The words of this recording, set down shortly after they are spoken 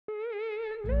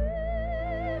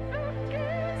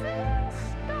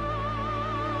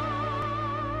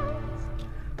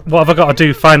What have I got to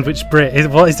do? Find which Brit?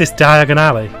 What is this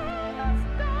diagonally?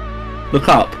 Look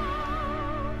up.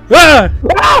 Ah!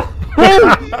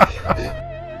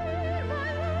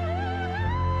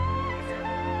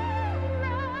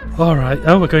 Alright,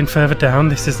 oh, we're going further down.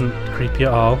 This isn't creepy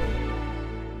at all.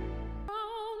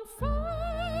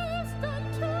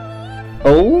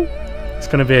 Oh? It's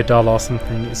gonna be a doll or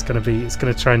something. It's gonna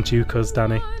try and juke us,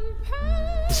 Danny.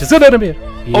 It's just an enemy.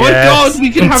 Oh my god, we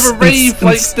can have a rave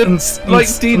like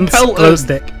Dean Pelton. Glow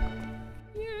stick.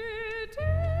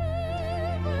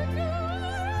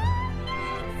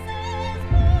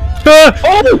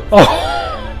 Oh! Oh!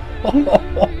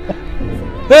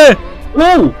 Hey!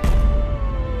 Whoa!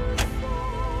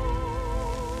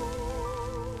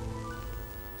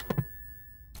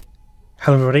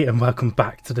 Hello everybody and welcome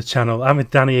back to the channel. I'm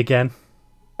with Danny again.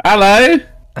 Hello!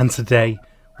 And today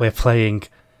we're playing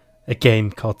a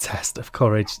game called Test of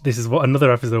Courage. This is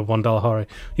another episode of $1 Horror.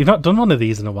 We've not done one of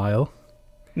these in a while.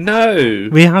 No!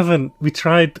 We haven't. We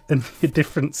tried a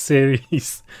different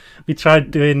series. We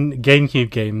tried doing GameCube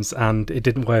games and it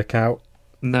didn't work out.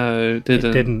 No, it didn't.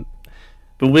 It didn't.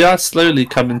 But we are slowly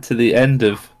coming to the end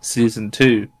of Season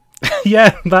 2.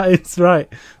 Yeah, that is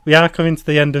right. We are coming to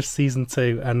the end of Season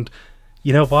 2 and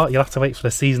you know what? You'll have to wait for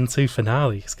the Season 2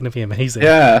 finale. It's going to be amazing.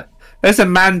 Yeah. There's a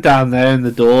man down there in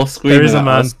the door screaming at us. There is a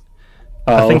man.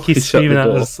 Oh, I think he's screaming at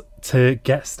us to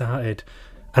get started.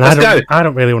 And I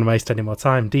don't really want to waste any more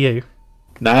time, do you?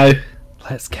 No.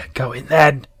 Let's get going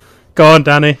then. Go on,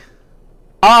 Danny.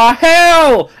 Oh,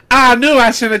 hell! I knew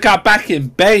I should have got back in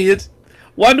bed.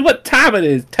 Wonder what time it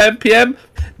is. 10 p.m?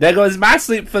 There goes my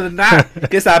sleep for the night.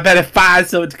 Guess I better find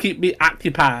something to keep me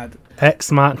occupied.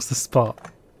 X marks the spot.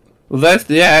 Well, there's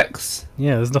the X.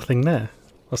 Yeah, there's nothing there.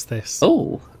 What's this?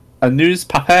 Oh, a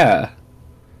newspaper.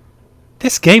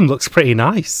 This game looks pretty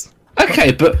nice.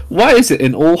 Okay, but why is it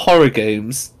in all horror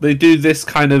games they do this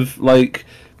kind of like...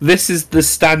 This is the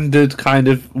standard kind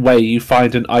of way you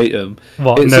find an item.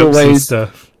 What, it's notes always, and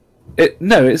stuff?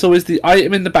 No, it's always the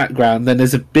item in the background, then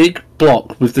there's a big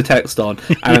block with the text on,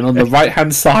 and on the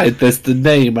right-hand side there's the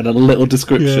name and a little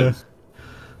description. Yeah.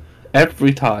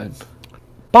 Every time.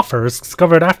 Buffers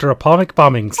discovered after atomic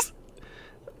bombings.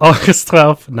 August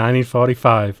 12th,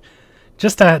 1945.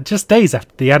 Just days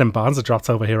after the atom bombs are dropped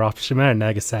over Hiroshima and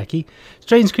Nagasaki,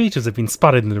 strange creatures have been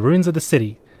spotted in the ruins of the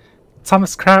city.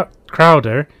 Thomas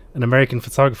Crowder, an American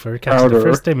photographer, captured the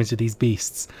first image of these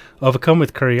beasts. Overcome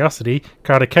with curiosity,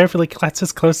 Crowder carefully collects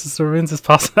as close to the ruins as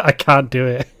possible. I can't do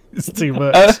it. It's too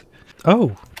much.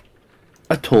 Oh.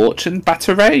 A torch and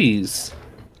batteries.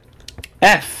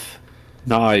 F.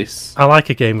 Nice. I like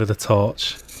a game with a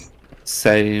torch.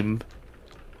 Same.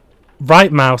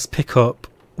 Right mouse pick up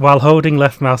while holding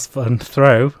left mouse button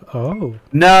throw. Oh.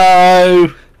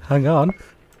 No! Hang on.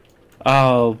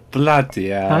 Oh, bloody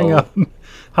hell. Hang on.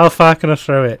 How far can I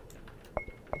throw it?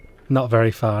 Not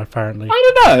very far, apparently.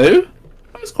 I don't know.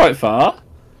 That's quite far.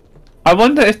 I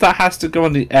wonder if that has to go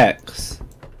on the X.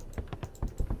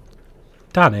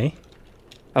 Danny?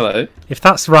 Hello? If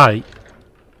that's right,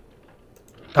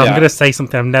 I'm Yeah. going to say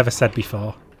something I've never said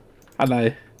before.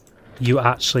 Hello. You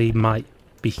actually might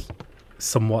be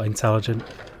somewhat intelligent.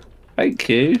 Thank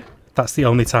you. That's the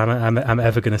only time I'm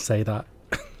ever going to say that.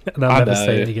 And I'll never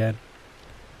say it again.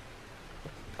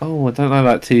 Oh, I don't know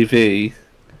that TV.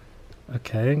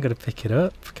 Okay, I'm going to pick it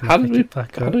up. How do we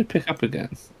pick up again?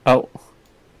 Oh.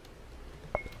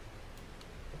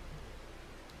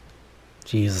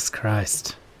 Jesus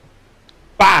Christ.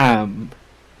 Bam!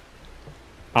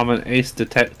 I'm an ace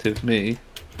detective, me.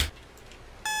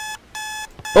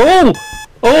 Oh!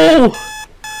 Oh!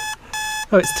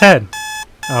 Oh, it's 10.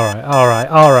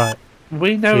 Alright.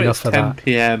 We know Enough it's of 10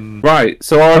 p.m. Right,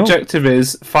 so our objective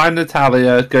is find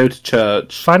Natalia, go to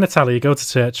church. Find Natalia, go to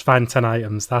church, find 10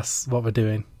 items. That's what we're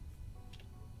doing.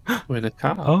 We're in a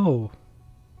car. Oh.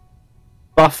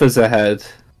 Buffers ahead.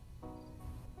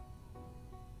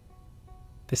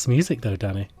 This music though,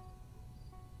 Danny.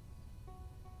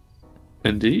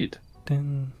 Indeed.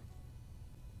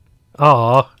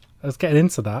 Oh, I was getting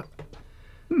into that.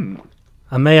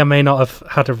 I may or may not have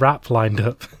had a rap lined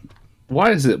up.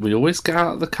 Why is it we always get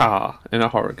out of the car in a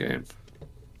horror game?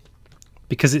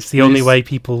 Because it's the only way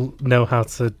people know how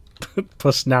to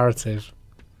push narrative.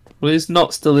 Well, he's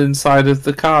not still inside of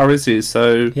the car, is he?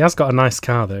 So he has got a nice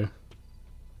car, though.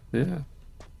 Yeah.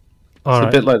 All it's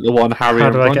a bit like the one Harry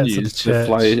and Ron used to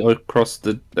fly across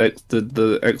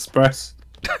the express.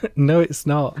 No, it's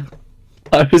not.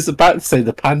 I was about to say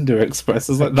the Panda Express.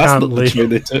 I was like, that's not the train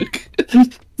they took.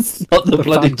 It's not the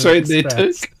bloody Panda train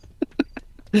Express. they took.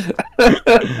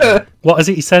 What is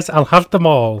it he says? I'll have them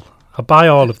all. I'll buy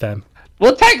all of them.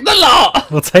 We'll take the lot!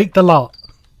 We'll take the lot.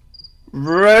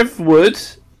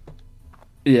 Revwood.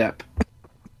 Yep.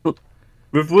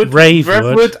 Ravewood.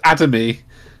 Revwood Academy.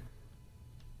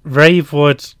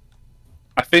 Ravewood.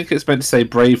 I think it's meant to say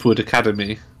Bravewood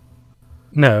Academy.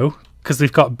 No, because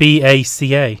we've got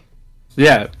BACA.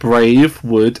 Yeah,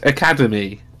 Bravewood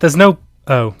Academy. There's no...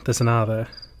 Oh, there's an R there.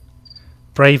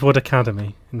 Bravewood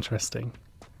Academy. Interesting.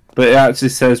 But it actually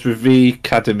says Revi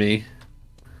Academy.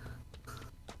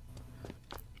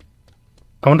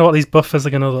 I wonder what these buffers are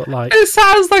going to look like. It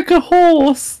sounds like a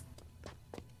horse.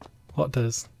 What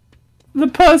does? The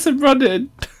person running.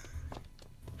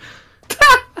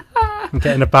 I'm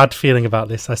getting a bad feeling about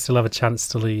this. I still have a chance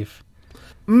to leave.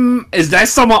 Is there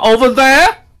someone over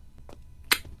there?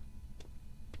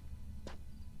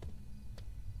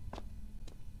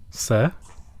 Sir?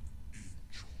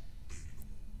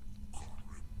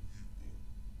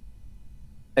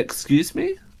 Excuse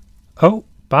me? Oh,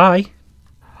 bye.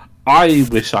 I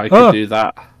wish I could do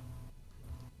that.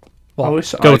 What? I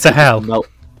wish Go I to could hell. melt-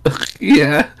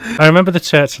 Yeah. I remember the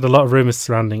church had a lot of rumours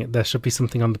surrounding it. There should be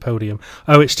something on the podium.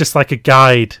 Oh, it's just like a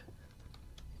guide.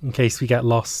 In case we get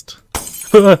lost.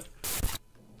 I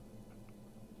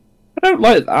don't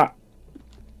like that.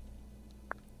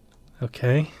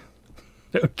 Okay.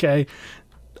 Okay.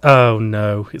 Oh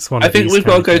no, it's one I of think these we've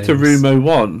got to kind go of to games. room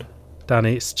 01.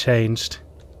 Danny, it's changed.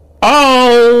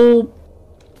 Oh!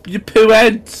 You poo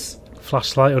heads!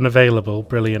 Flashlight unavailable.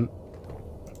 Brilliant.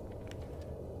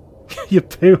 You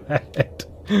poo head.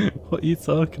 What are you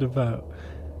talking about?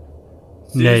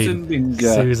 Susan Name.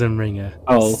 Ringer. Susan Ringer.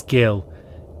 Oh. Skill.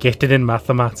 Gifted in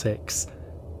mathematics.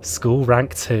 School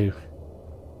rank 2.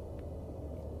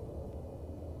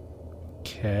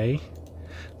 Okay.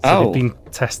 So they've been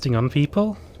testing on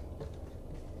people?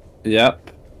 Yep.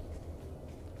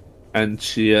 And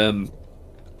she,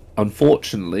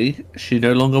 unfortunately, she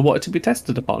no longer wanted to be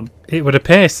tested upon. It would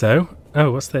appear so.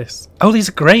 Oh, what's this? Oh, these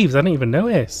are graves. I didn't even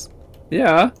notice.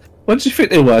 Yeah. What did you think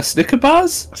they were? Snicker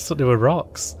bars? I thought they were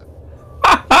rocks.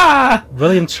 Ha ha!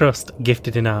 William Trust,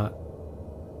 gifted in art.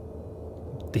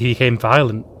 He became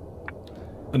violent.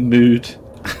 A mood.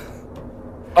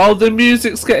 Oh, the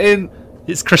music's getting...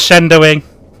 It's crescendoing.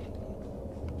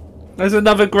 There's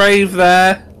another grave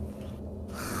there.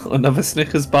 Another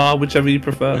Snickers bar, whichever you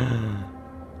prefer.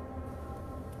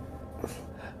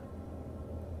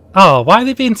 Oh, why are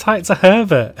they being tight to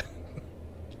Herbert?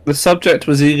 The subject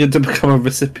was eager to become a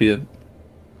recipient.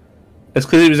 It's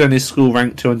because he was only school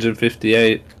rank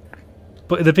 258.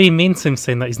 But they're being mean to him,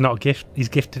 saying that he's not he's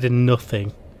gifted in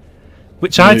nothing.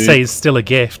 Which I'd say is still a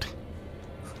gift.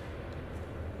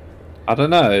 I don't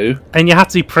know. And you have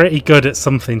to be pretty good at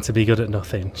something to be good at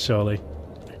nothing, surely.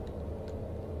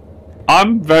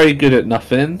 I'm very good at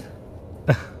nothing.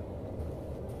 Do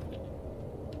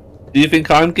you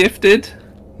think I'm gifted?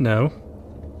 No.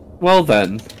 Well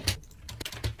then.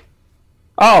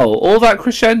 Oh, all that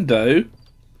crescendo?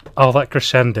 All that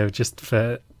crescendo just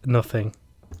for nothing.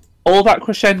 All that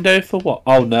crescendo for what?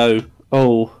 Oh no.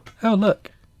 Oh. Oh,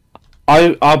 look.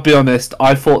 I'll be honest,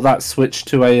 I thought that switched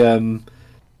to a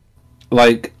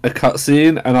like a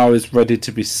cutscene and I was ready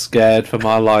to be scared for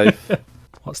my life.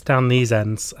 What's down these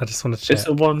ends? I just want to check. It's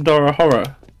a $1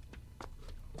 horror.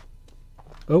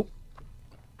 Oh.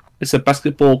 It's a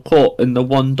basketball court in the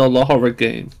 $1 horror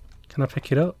game. Can I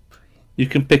pick it up? You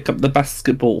can pick up the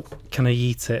basketball. Can I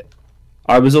eat it?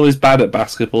 I was always bad at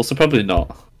basketball, so probably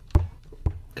not.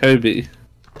 Kobe.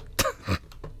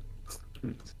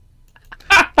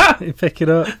 You pick it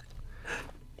up.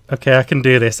 Okay, I can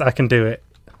do this. I can do it.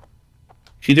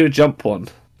 Can you do a jump one?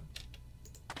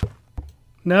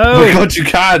 No! Oh my god, you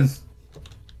can!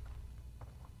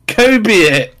 Kobe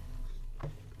it!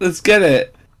 Let's get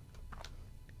it.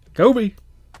 Kobe!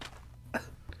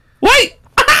 Wait!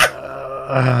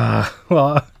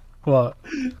 What? What?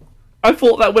 I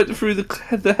thought that went through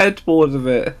the headboard of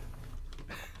it.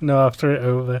 No, I threw it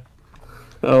over.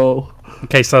 Oh.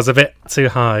 Okay, so I was a bit too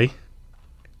high.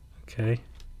 Okay.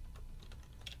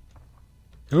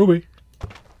 Kobe.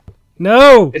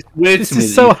 No! It's weird This to me is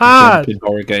that so you can hard! jump in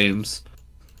horror games.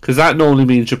 Because that normally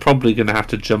means you're probably going to have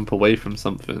to jump away from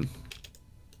something.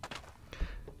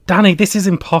 Danny, this is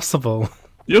impossible.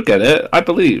 You'll get it, I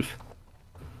believe.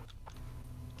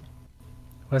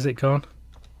 Where's it gone?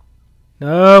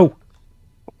 No!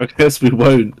 I guess we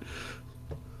won't.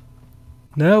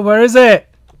 No, where is it?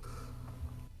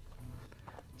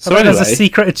 So There's a anyway,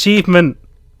 secret achievement.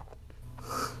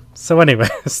 So anyway,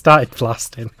 I started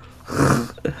blasting.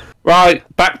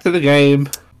 right, back to the game.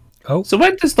 Oh. So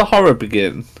when does the horror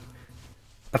begin?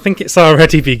 I think it's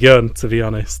already begun, to be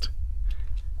honest.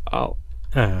 Oh.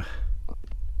 Ah.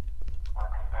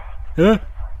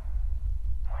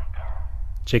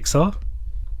 Jigsaw?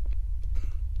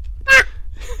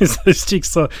 This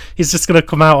Jigsaw, he's just gonna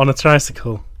come out on a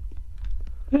tricycle.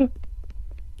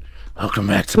 Welcome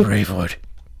back to Bravewood.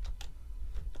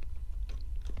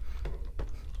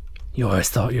 You always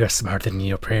thought you were smarter than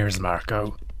your prayers,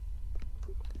 Marco.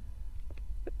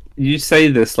 You say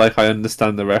this like I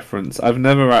understand the reference. I've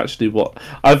never actually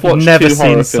I've watched Never two seen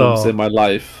horror Saw. films in my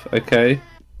life. Okay,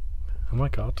 Oh my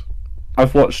god.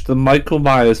 I've watched the Michael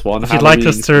Myers one. If you'd like us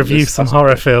Halloween to review this some past-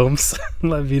 horror films,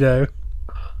 let me know.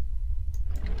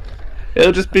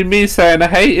 It'll just be me saying I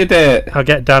hated it. I'll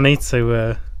get Danny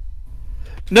to.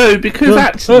 No, because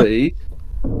actually.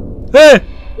 Hey!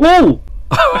 Whoa.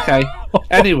 Okay.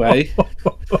 Anyway,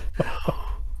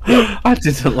 I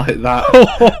didn't like that.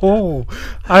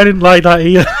 I didn't like that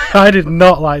either. I did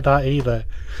not like that either.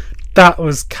 That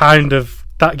was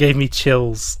that gave me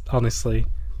chills, honestly.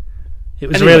 It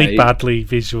was Anyway, really badly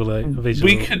visual.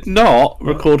 We could not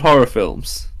record horror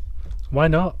films Why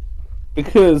not?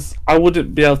 because I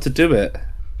wouldn't be able to do it.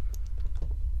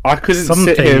 I couldn't Some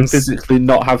sit here and things- physically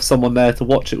not have someone there to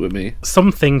watch it with me.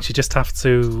 Some things you just have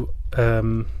to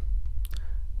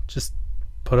just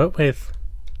put up with.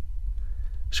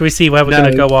 Should we see where we're No.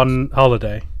 going to go on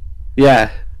holiday? Yeah.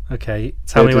 Okay,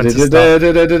 tell me when to stop.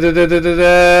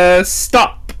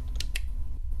 Stop.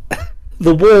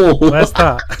 The wall. Where's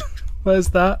that? Where's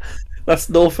that? That's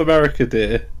North America,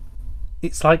 dear.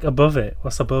 It's like above it.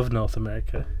 What's above North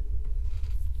America?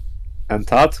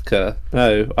 Antarctica.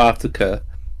 No, Arctica.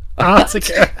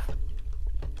 Arctica.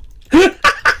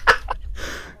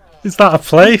 Is that a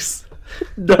place?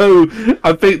 No,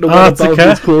 I think the one above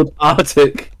Arctica? is called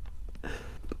Arctic.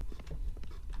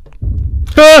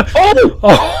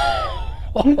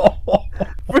 Oh!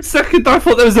 For a second, I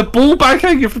thought there was a ball bag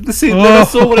hanging from the ceiling. Then I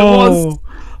saw what it was.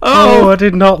 Oh, I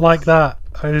did not like that.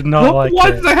 I did not like Why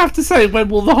it. did I have to say when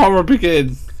will the horror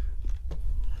begin?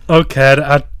 Okay,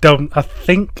 I don't. I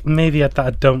think maybe I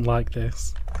don't like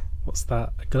this. What's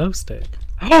that? A glow stick?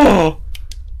 Oh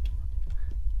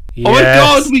my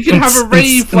god, we can have a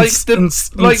rave like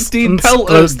Dean Pelton.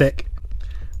 Glow stick.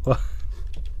 What?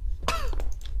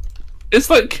 It's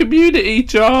like Community,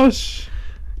 Josh.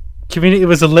 Community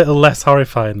was a little less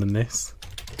horrifying than this.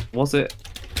 Was it?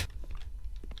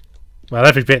 Well,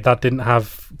 every bit that didn't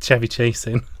have Chevy Chase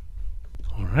in.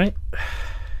 Alright.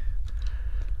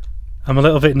 I'm a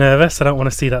little bit nervous. I don't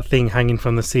want to see that thing hanging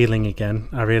from the ceiling again.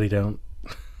 I really don't.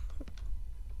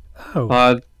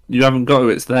 Oh. You haven't got it,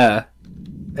 it's there.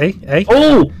 Hey, hey.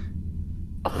 Oh!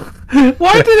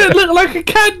 Why did it look like a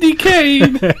candy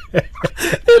cane?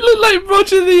 It looked like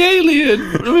Roger the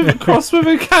Alien with a cross with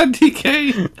a candy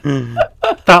cane.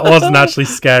 That wasn't actually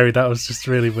scary. That was just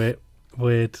really weird.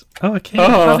 Oh, okay.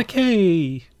 Found a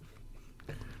key.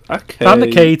 Okay. Found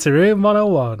the key to room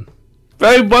 101.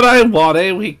 Room 101,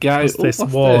 here we go. What's this?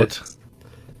 What's Ward. this?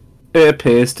 It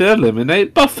appears to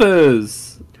eliminate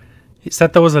buffers. It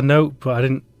said there was a note, but I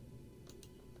didn't.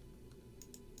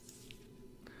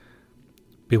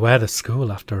 Beware the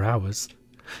school after hours.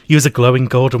 Use a glowing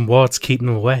golden ward to keep them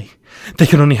away. They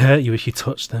can only hurt you if you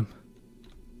touch them.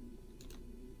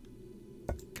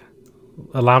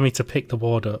 Allow me to pick the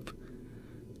ward up.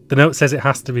 The note says it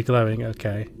has to be glowing.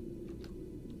 Okay.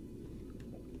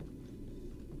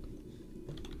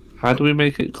 How do we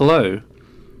make it glow?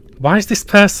 Why is this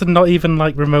person not even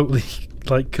like remotely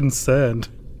like concerned?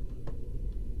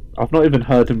 I've not even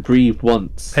heard him breathe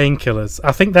once. Painkillers.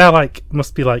 I think they're like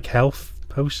must be like health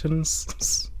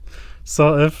potions,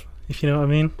 sort of. If you know what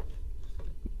I mean.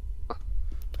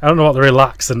 I don't know what the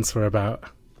relaxants were about.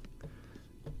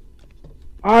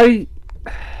 Oh.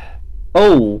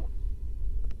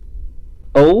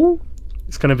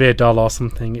 It's gonna be a doll or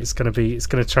something. It's gonna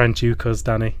try and juke us,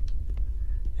 Danny.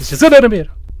 It's just gonna be.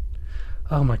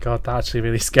 Oh my god, that actually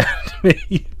really scared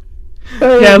me.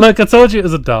 Yeah, look, I told you it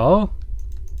was a doll.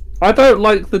 I don't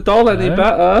like the doll any No?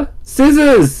 better.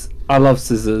 Scissors! I love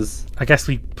scissors. I guess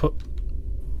we put.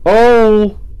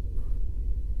 Oh!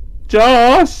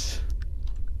 Josh!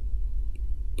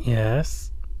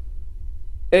 Yes.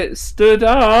 It stood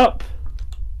up!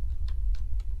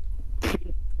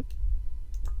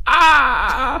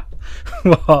 Ah!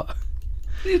 What?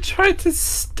 You tried to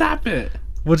stab it.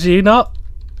 Would you not?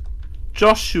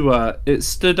 Joshua, it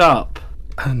stood up.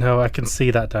 Oh, no, I can see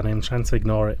that, Danny. I'm trying to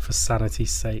ignore it for sanity's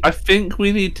sake. I think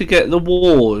we need to get the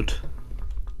ward.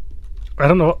 I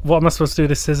don't know what am I supposed to do with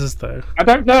the scissors though. I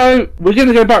don't know. We're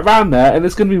gonna go back round there, and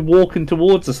it's gonna be walking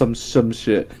towards us some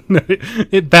shit. No,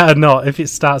 it better not. If it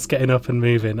starts getting up and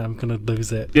moving, I'm gonna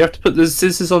lose it. You have to put the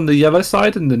scissors on the yellow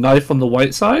side and the knife on the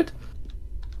white side.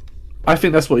 I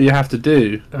think that's what you have to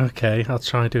do. Okay, I'll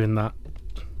try doing that.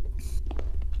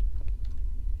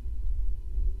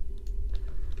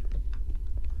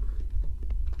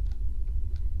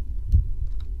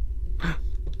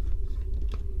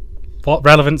 What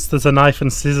relevance does a knife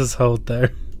and scissors hold, though?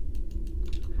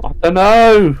 I don't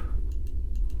know.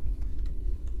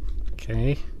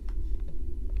 Okay.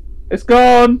 It's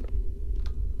gone.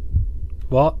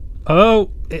 What? Oh,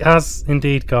 it has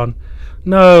indeed gone.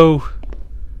 No.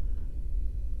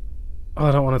 Oh,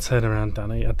 I don't want to turn around,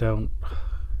 Danny. I don't.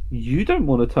 You don't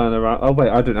want to turn around. Oh wait,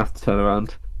 I don't have to turn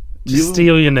around. Just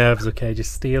steal your nerves, okay?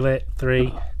 Just steal it.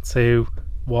 3, 2,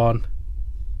 1.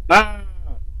 Ah!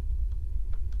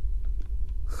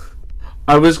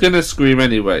 I was gonna scream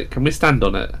anyway. Can we stand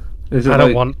on it? Is it I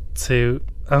don't want to.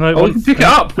 I don't Oh, we can pick it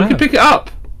up. We can pick it up.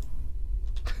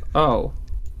 Oh.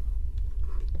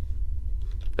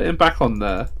 Put him back on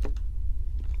there.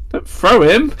 Don't throw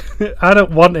him. I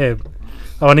don't want him.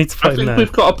 Oh, I need to put I him think there.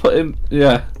 we've got to put him.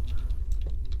 Yeah.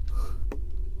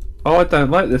 Oh, I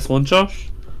don't like this one, Josh.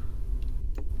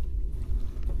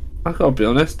 I gotta be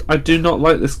honest. I do not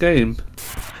like this game.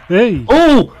 Hey.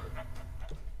 Oh.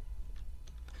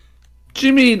 Do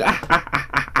you mean?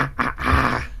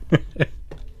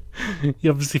 You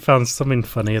obviously found something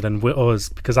funnier than us,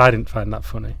 because I didn't find that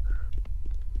funny.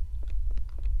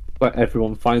 Like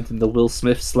everyone finding the Will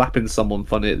Smith slapping someone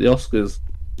funny at the Oscars.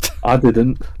 I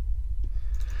didn't.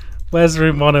 Where's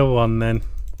room 101 then?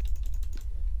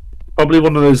 Probably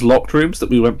one of those locked rooms that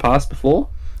we went past before.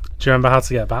 Do you remember how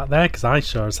to get back there? Because I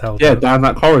sure as hell Yeah, don't. down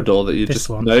that corridor that you This just...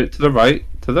 one. No, to the right.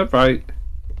 To the right.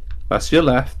 That's your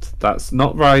left. That's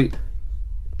not right.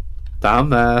 Down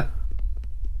there.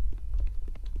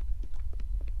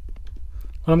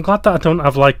 Well, I'm glad that I don't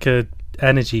have like a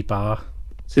energy bar.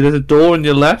 See, there's a door on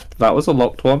your left. That was a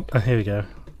locked one. Oh, here we go.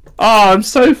 Oh, I'm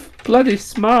so bloody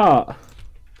smart.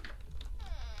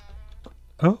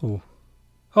 Oh.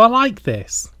 Oh, I like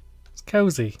this. It's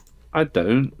cozy. I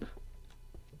don't.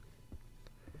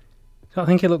 I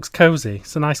think it looks cozy.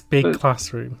 It's a nice big But-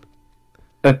 classroom.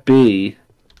 A B.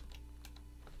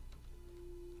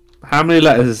 How many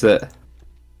letters is it?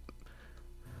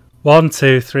 1,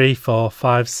 2, 3, 4,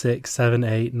 5, 6, 7,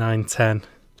 8, 9, 10.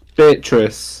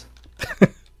 Beatrice.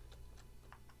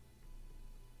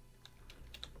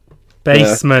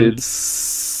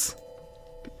 Basements.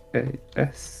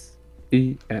 A-S-E-M-E-N-T-S.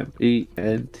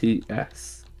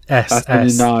 S That's only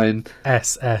S 9.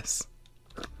 S S.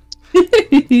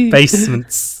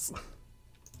 Basements.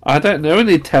 I don't know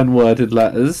any 10-worded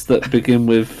letters that begin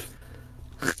with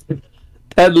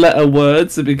 10-letter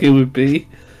words that begin with B.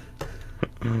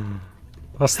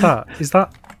 What's that? Is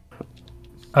that?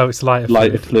 Oh, it's lighter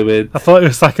Lighter fluid. fluid. I thought it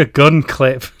was like a gun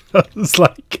clip. I was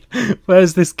like,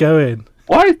 where's this going?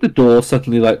 Why is the door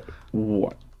suddenly like,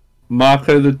 what?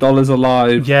 Marco the Dollar's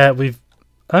alive. Yeah, we've...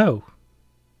 Oh.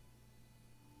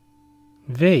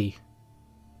 V.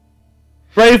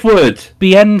 Bravewood!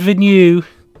 Bienvenue.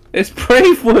 It's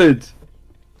Bravewood!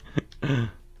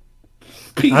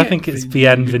 I think it's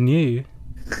bienvenue.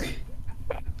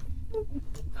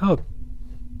 Oh.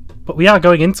 But we are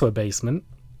going into a basement.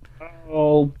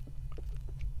 Oh,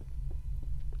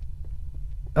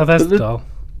 Oh, there's But the the- doll.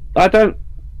 I don't...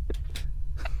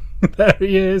 There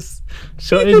he is.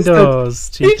 Shut He just said-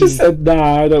 indoors. He Cheeky, just said,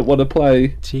 nah, I don't want to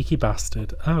play. cheeky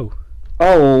bastard. Oh.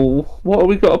 Oh, what have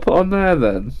we got to put on there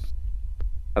then?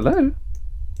 Hello?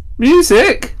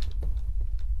 Music?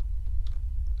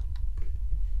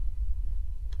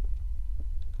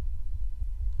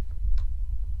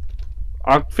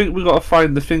 I think we got to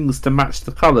find the things to match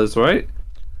the colours, right?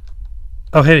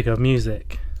 Oh, here we go.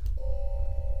 Music.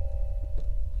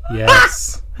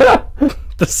 Yes.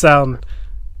 The sound.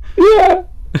 Yeah.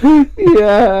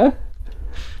 Yeah.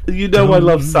 You know I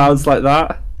love sounds like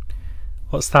that.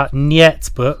 What's that?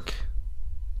 Niet book.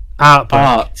 Art book.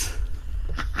 Art.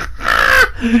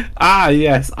 Ah,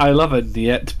 yes, I love a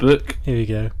Niet book. Here we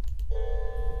go.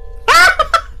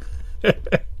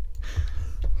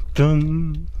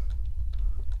 Dun.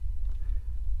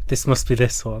 This must be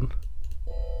this one.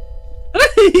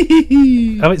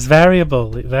 Oh, it's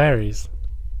variable. It varies.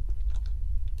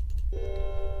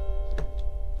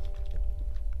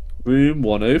 Room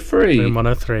 103. Room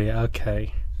 103.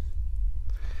 Okay.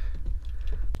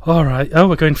 Alright. Oh,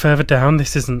 we're going further down.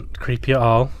 This isn't creepy at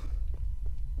all.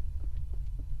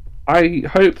 I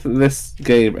hope that this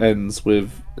game ends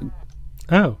with...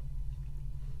 Oh.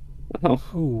 Oh,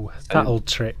 Ooh, that old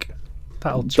trick.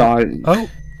 That old trick. dying. Oh,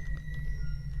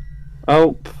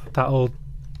 Oh, that old...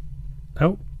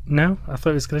 Oh, no. I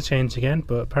thought it was going to change again,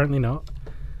 but apparently not.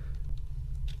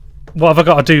 What have I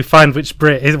got to do? Find which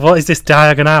Brit? What is this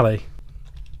diagon alley?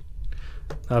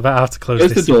 I better have to close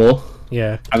close the this. door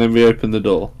Yeah, and then reopen the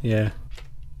door. yeah.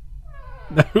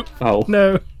 No, Oh,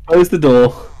 no. close the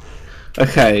door.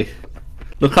 Okay,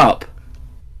 look up.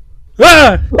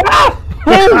 Ah!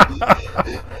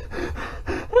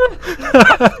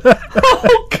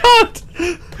 Oh God!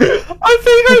 I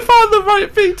think I found the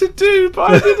right thing to do,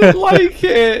 but I didn't like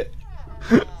it.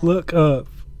 Look up.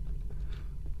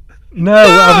 No,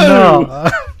 I'm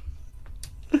not.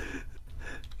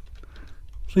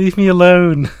 Leave me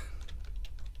alone.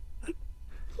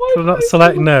 Why Can I not did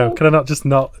select do no? that? Can I not just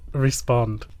not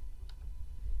respond?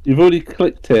 You've already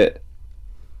clicked it.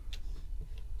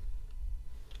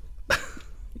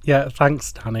 Yeah,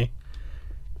 thanks, Danny.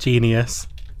 Genius.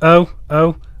 Oh,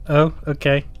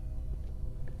 okay.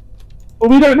 Well,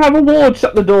 we don't have a ward.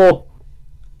 Shut the door.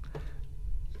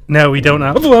 No, we don't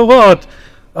have a ward.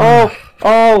 Oh.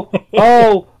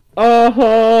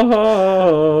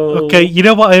 Okay, you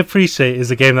know what I appreciate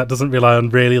is a game that doesn't rely on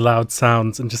really loud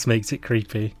sounds and just makes it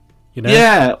creepy. You know?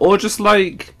 Yeah, or just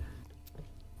like,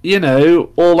 you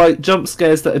know, or like jump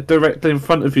scares that are directly in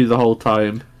front of you the whole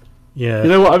time. Yeah. You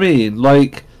know what I mean?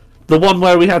 Like the one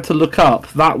where we had to look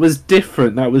up. That was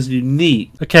different. That was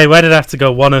unique. Okay, where did I have to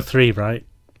go? 103, right?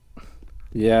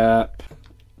 Yeah.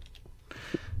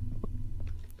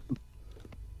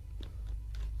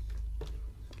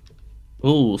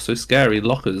 Ooh, so scary.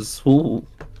 Lockers. Ooh.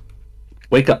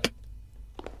 Wake up.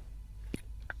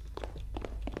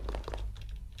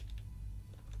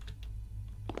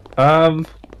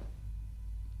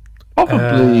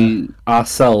 Probably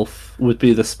ourself would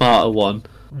be the smarter one,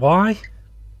 Why?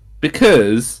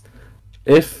 because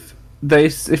if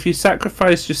you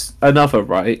sacrifice just another,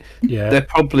 right? Yeah.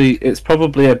 It's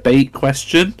probably a bait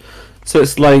question. So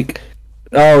it's like,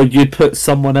 oh, you put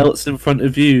someone else in front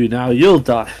of you, now you'll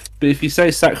die. But if you say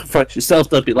sacrifice yourself,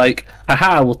 they'll be like,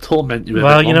 haha, we'll torment you.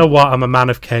 Well, you know what? I'm a man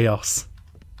of chaos.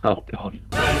 Oh God.